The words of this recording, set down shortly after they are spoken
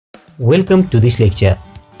Welcome to this lecture.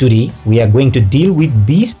 Today we are going to deal with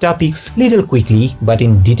these topics little quickly but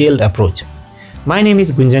in detailed approach. My name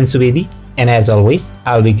is Gunjan Subedi and as always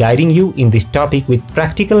I'll be guiding you in this topic with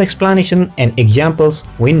practical explanation and examples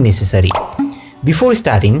when necessary. Before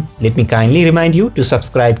starting, let me kindly remind you to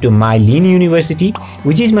subscribe to my Lean University,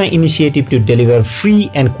 which is my initiative to deliver free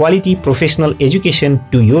and quality professional education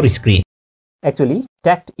to your screen. Actually,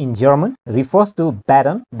 Takt in German refers to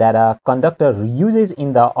baton that a conductor uses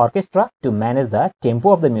in the orchestra to manage the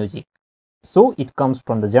tempo of the music. So it comes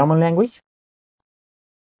from the German language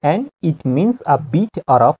and it means a beat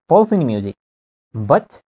or a pulse in music.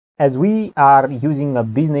 But as we are using a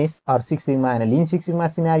business or Six Sigma and a Lean Six Sigma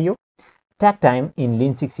scenario, Takt time in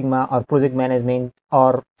Lean Six Sigma or project management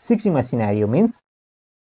or Six Sigma scenario means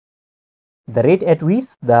the rate at which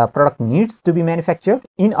the product needs to be manufactured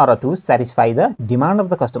in order to satisfy the demand of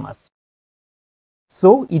the customers.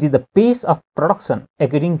 So it is the pace of production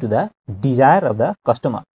according to the desire of the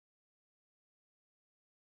customer.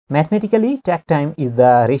 Mathematically, Takt time is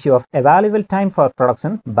the ratio of available time for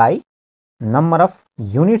production by number of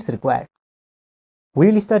units required.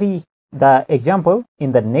 We will study the example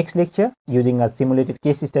in the next lecture using a simulated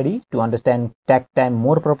case study to understand Takt time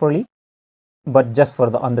more properly. But just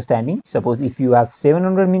for the understanding, suppose if you have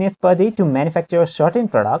 700 minutes per day to manufacture a certain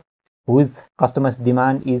product whose customer's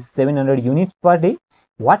demand is 700 units per day,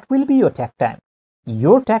 what will be your Takt time?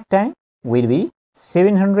 Your Takt time will be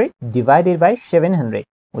 700 divided by 700,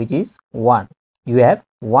 which is 1. You have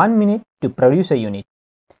 1 minute to produce a unit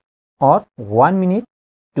or 1 minute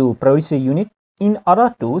to produce a unit in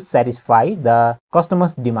order to satisfy the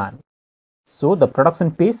customer's demand. So the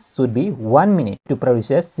production pace should be 1 minute to produce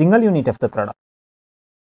a single unit of the product.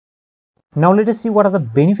 Now let us see what are the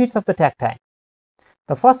benefits of the Takt time.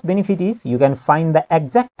 The first benefit is you can find the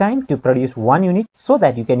exact time to produce one unit so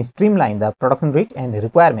that you can streamline the production rate and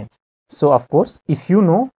requirements. So of course, if you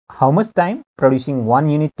know how much time producing one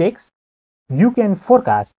unit takes, you can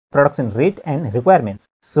forecast production rate and requirements.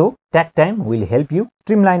 So Takt time will help you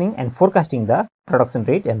streamlining and forecasting the production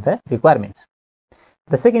rate and the requirements.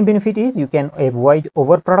 The second benefit is you can avoid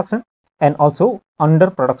overproduction and also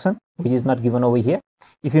underproduction, which is not given over here.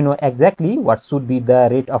 If you know exactly what should be the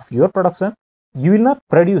rate of your production, you will not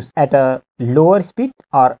produce at a lower speed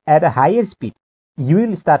or at a higher speed. You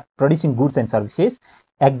will start producing goods and services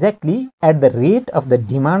exactly at the rate of the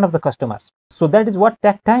demand of the customers. So that is what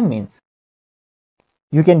Takt time means.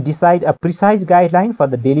 You can decide a precise guideline for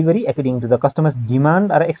the delivery according to the customer's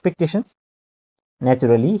demand or expectations.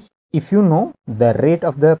 Naturally, if you know the rate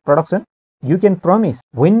of the production, you can promise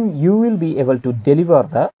when you will be able to deliver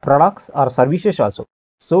the products or services also.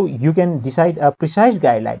 So you can decide a precise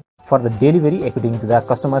guideline for the delivery according to the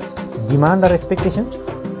customer's demand or expectations.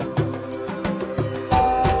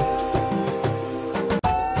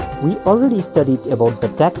 We already studied about the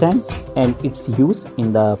Takt time and its use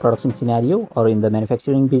in the production scenario or in the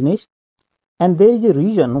manufacturing business. And there is a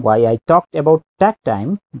reason why I talked about Takt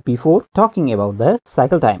time before talking about the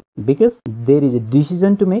cycle time, because there is a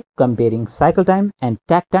decision to make comparing cycle time and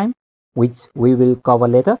Takt time, which we will cover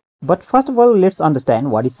later. But first of all, let's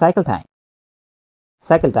understand what is cycle time.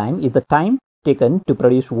 Cycle time is the time taken to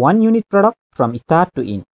produce one unit product from start to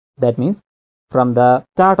end. That means from the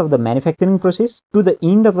start of the manufacturing process to the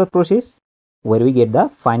end of the process where we get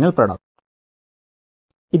the final product.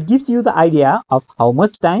 It gives you the idea of how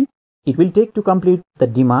much time it will take to complete the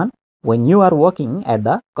demand when you are working at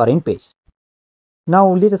the current pace.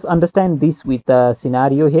 Now let us understand this with the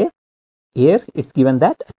scenario here. Here it's given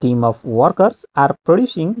that a team of workers are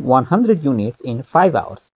producing 100 units in 5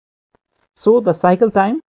 hours. So the cycle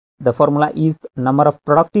time, the formula is number of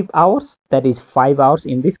productive hours, that is 5 hours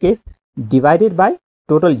in this case, divided by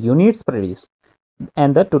total units produced.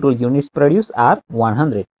 And the total units produced are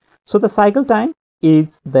 100. So the cycle time is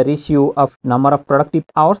the ratio of number of productive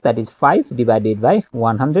hours, that is 5 divided by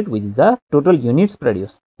 100, which is the total units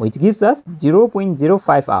produced, which gives us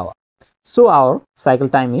 0.05 hour. So our cycle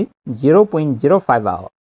time is 0.05 hour.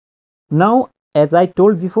 Now, as I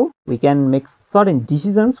told before, we can make certain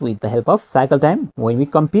decisions with the help of cycle time when we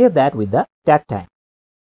compare that with the Takt time.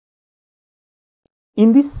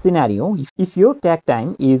 In this scenario, if your Takt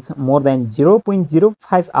time is more than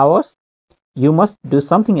 0.05 hours, you must do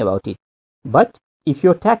something about it. But if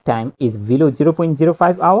your Takt time is below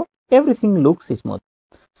 0.05 hour, everything looks smooth.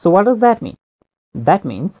 So what does that mean? That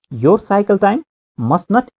means your cycle time must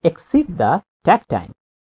not exceed the Takt time.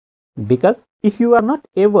 Because if you are not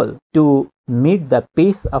able to meet the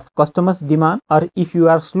pace of customers' demand, or if you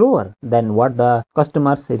are slower than what the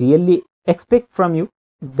customers really expect from you,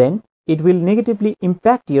 then it will negatively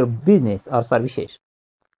impact your business or services.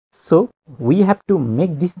 So we have to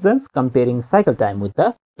make decisions comparing cycle time with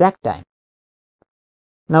the takt time.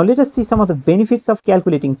 Now let us see some of the benefits of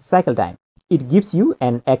calculating cycle time. It gives you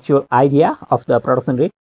an actual idea of the production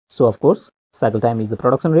rate. So of course, cycle time is the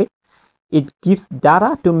production rate. It gives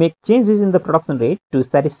data to make changes in the production rate to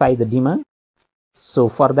satisfy the demand. So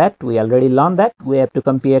for that, we already learned that we have to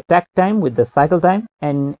compare takt time with the cycle time,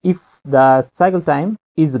 and if the cycle time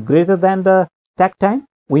is greater than the takt time,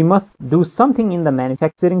 we must do something in the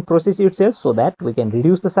manufacturing process itself so that we can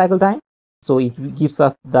reduce the cycle time. So it gives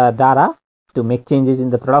us the data to make changes in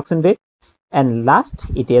the production rate, and last,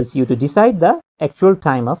 it tells you to decide the actual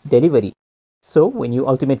time of delivery. So when you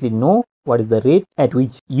ultimately know what is the rate at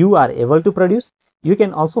which you are able to produce, you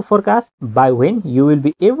can also forecast by when you will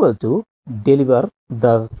be able to deliver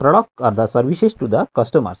the product or the services to the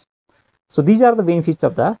customers. So these are the benefits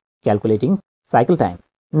of the calculating cycle time.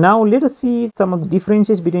 Now let us see some of the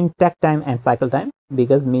differences between takt time and cycle time,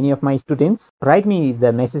 because many of my students write me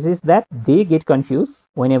the messages that they get confused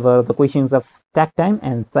whenever the questions of takt time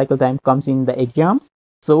and cycle time comes in the exams.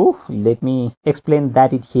 So let me explain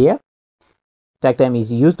that here. Takt time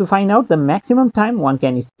is used to find out the maximum time one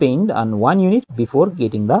can spend on one unit before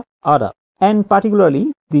getting the order, and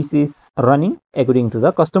particularly this is running according to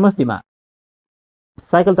the customer's demand.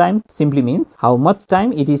 Cycle time simply means how much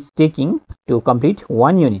time it is taking to complete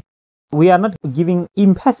one unit. We are not giving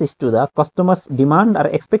emphasis to the customer's demand or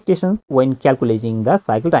expectations when calculating the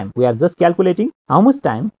cycle time. We are just calculating how much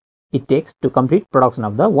time it takes to complete production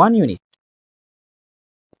of the one unit.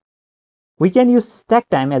 We can use takt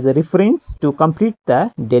time as a reference to complete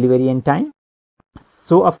the delivery and time.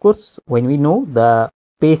 So of course, when we know the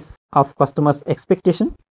pace of customer's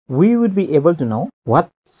expectation, we would be able to know what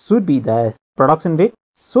should be the production rate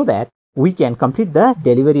so that we can complete the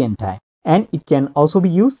delivery and time. And it can also be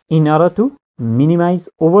used in order to minimize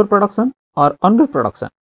overproduction or underproduction.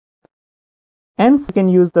 Hence, you can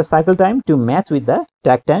use the cycle time to match with the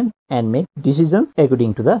takt time and make decisions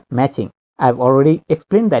according to the matching. I've already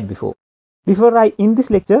explained that before. Before I end this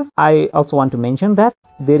lecture, I also want to mention that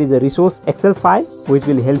there is a resource Excel file which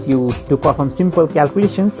will help you to perform simple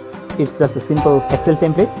calculations. It's just a simple Excel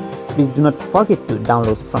template. Please do not forget to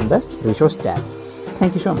download from the resource tab.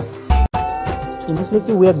 Thank you so much. In this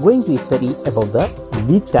lecture, we are going to study about the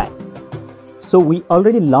lead time. So we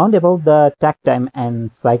already learned about the takt time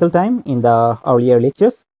and cycle time in the earlier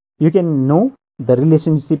lectures. You can know the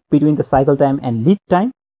relationship between the cycle time and lead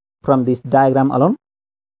time from this diagram alone.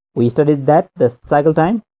 We studied that the cycle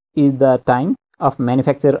time is the time of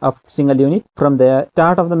manufacture of single unit from the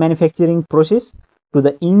start of the manufacturing process to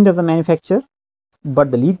the end of the manufacture.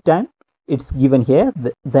 But the lead time, it's given here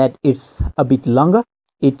that it's a bit longer.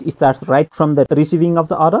 It starts right from the receiving of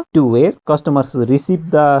the order to where customers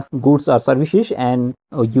receive the goods or services and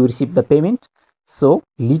you receive the payment. So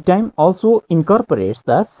lead time also incorporates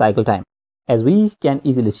the cycle time, as we can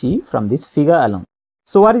easily see from this figure alone.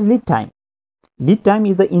 So what is lead time? Lead time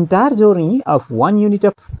is the entire journey of one unit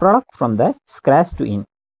of product from the scratch to end.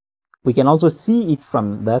 We can also see it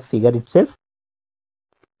from the figure itself.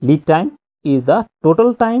 Lead time is the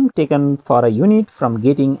total time taken for a unit from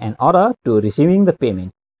getting an order to receiving the payment.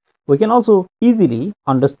 We can also easily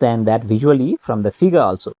understand that visually from the figure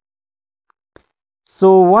also.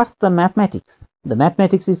 So what's the mathematics? The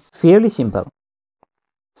mathematics is fairly simple.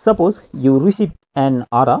 Suppose you receive an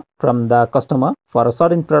order from the customer for a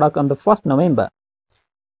certain product on the 1st November.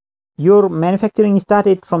 Your manufacturing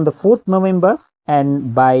started from the 4th November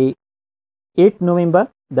and by 8th November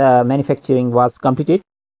the manufacturing was completed.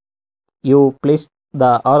 You placed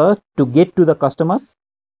the order to get to the customers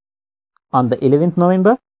on the 11th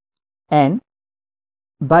November, and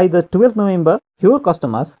by the 12th November your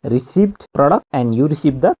customers received product and you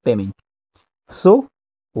received the payment. So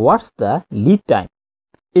what's the lead time?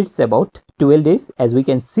 It's about 12 days, as we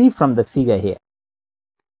can see from the figure here.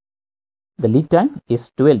 The lead time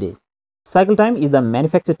is 12 days. Cycle time is the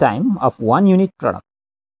manufacture time of one unit product,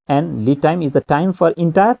 and lead time is the time for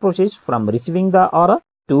entire process from receiving the order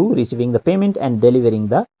to receiving the payment and delivering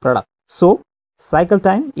the product. So cycle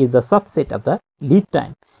time is the subset of the lead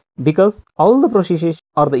time, because all the processes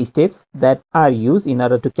or the steps that are used in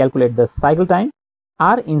order to calculate the cycle time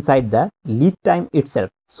are inside the lead time itself.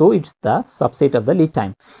 So it's the subset of the lead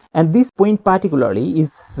time, and this point particularly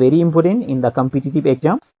is very important in the competitive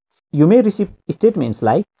exams. You may receive statements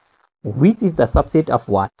like, which is the subset of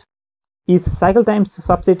what? Is cycle time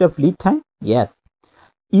subset of lead time? Yes.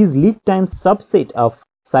 Is lead time subset of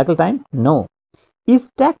cycle time? No. Is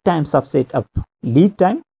takt time subset of lead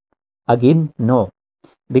time? Again, no.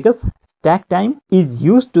 Because takt time is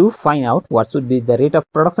used to find out what should be the rate of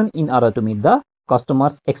production in order to meet the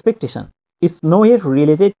customer's expectation. it's nowhere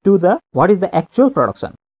related to what is the actual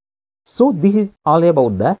production. So this is all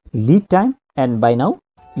about the lead time, and by now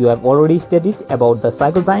you have already studied about the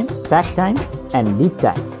cycle time, takt time and lead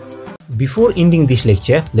time. Before ending this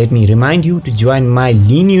lecture, let me remind you to join my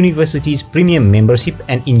Lean University's premium membership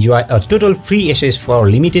and enjoy a total free access for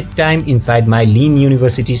limited time inside my Lean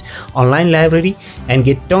University's online library, and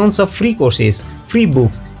get tons of free courses, free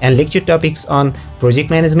books and lecture topics on project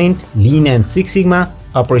management, Lean and Six Sigma,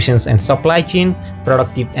 operations and supply chain,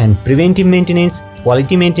 productive and preventive maintenance,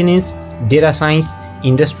 quality maintenance, data science,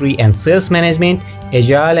 industry and sales management,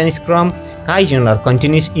 agile and scrum, kaizen or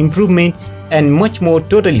continuous improvement, and much more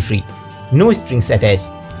totally free. No strings attached.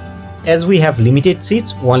 As we have limited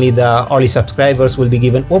seats, only the early subscribers will be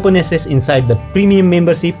given open access inside the premium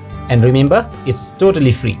membership, and remember, it's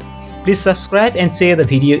totally free. Please subscribe and share the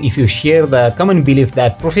video if you share the common belief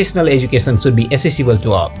that professional education should be accessible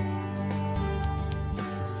to all.